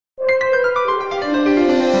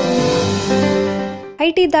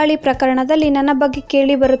IT ದಾಳಿ ಪ್ರಕರಣದಲ್ಲಿ ನನ್ನ ಬಗ್ಗೆ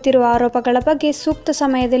ಕೇಳಿ ಬರುತ್ತಿರುವ ಆರೋಪಗಳ ಬಗ್ಗೆ ಸೂಕ್ತ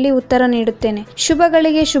ಸಮಯದಲ್ಲಿ ಉತ್ತರ ನೀಡುತ್ತೇನೆ.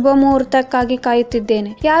 ಶುಭಗಳಿಗೆ ಶುಭ ಮುಹೂರ್ತಕ್ಕಾಗಿ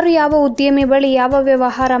ಕಾಯುತ್ತಿದ್ದೇನೆ. ಯಾರು ಯಾವ ಉದ್ಯಮಿ ಬಳಿ ಯಾವ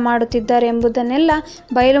ವ್ಯವಹಾರ ಮಾಡುತ್ತಿದ್ದಾರೆ ಎಂಬುದನ್ನೆಲ್ಲ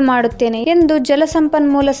ಬಯಲು ಮಾಡುತ್ತೇನೆ ಎಂದು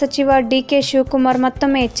ಜಲಸಂಪನ್ಮೂಲ ಸಚಿವ ಡಿಕೆ ಶಿವಕುಮಾರ್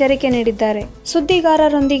ಮತ್ತೊಮ್ಮೆ ಎಚ್ಚರಿಕೆ ನೀಡಿದ್ದಾರೆ.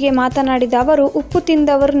 ಸುದ್ದಿಗಾರರೊಂದಿಗೆ ಮಾತನಾಡಿದ ಅವರು, ಉಪ್ಪು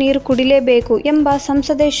ತಿಂದವರು ನೀರು ಕುಡಿಲೇಬೇಕು ಎಂಬ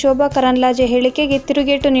ಸಂಸದೆ ಶೋಭಾ ಕರಂದ್ಲಾಜೆ ಹೇಳಿಕೆಗೆ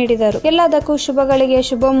ತಿರುಗೇಟು ನೀಡಿದರು. ಎಲ್ಲದಕ್ಕೂ ಶುಭಗಳಿಗೆ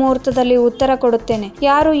ಶುಭ ಮುಹೂರ್ತದಲ್ಲಿ ಉತ್ತರ ಕೊಡುತ್ತೇನೆ.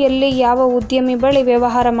 ಯಾರು ಎಲ್ಲಿ ಯಾವ ಉದ್ಯಮಿ ಬಳಿ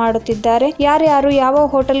ವ್ಯವಹಾರ ಮಾಡುತ್ತಿದ್ದಾರೆ, ಯಾರ್ಯಾರು ಯಾವ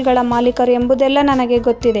ಹೋಟೆಲ್ಗಳ ಮಾಲೀಕರು ಎಂಬುದೆಲ್ಲ ನನಗೆ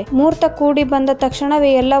ಗೊತ್ತಿದೆ. ಮುಹೂರ್ತ ಕೂಡಿ ಬಂದ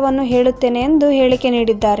ತಕ್ಷಣವೇ ಎಲ್ಲವನ್ನು ಹೇಳುತ್ತೇನೆ ಎಂದು ಹೇಳಿಕೆ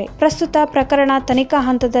ನೀಡಿದ್ದಾರೆ. ಪ್ರಸ್ತುತ ಪ್ರಕರಣ ತನಿಖಾ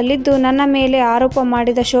ಹಂತದಲ್ಲಿದ್ದು, ನನ್ನ ಮೇಲೆ ಆರೋಪ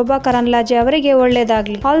ಮಾಡಿದ ಶೋಭಾ ಕರಂದ್ಲಾಜೆ ಅವರಿಗೆ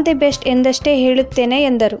ಒಳ್ಳೆಯದಾಗಲಿ, ಆಲ್ ದಿ ಬೆಸ್ಟ್ ಎಂದಷ್ಟೇ ಹೇಳುತ್ತೇನೆ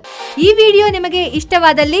ಎಂದರು. ಈ ವಿಡಿಯೋ ನಿಮಗೆ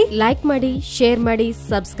ಇಷ್ಟವಾದಲ್ಲಿ ಲೈಕ್ ಮಾಡಿ, ಶೇರ್ ಮಾಡಿ,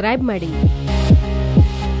 ಸಬ್ಸ್ಕ್ರೈಬ್ ಮಾಡಿ.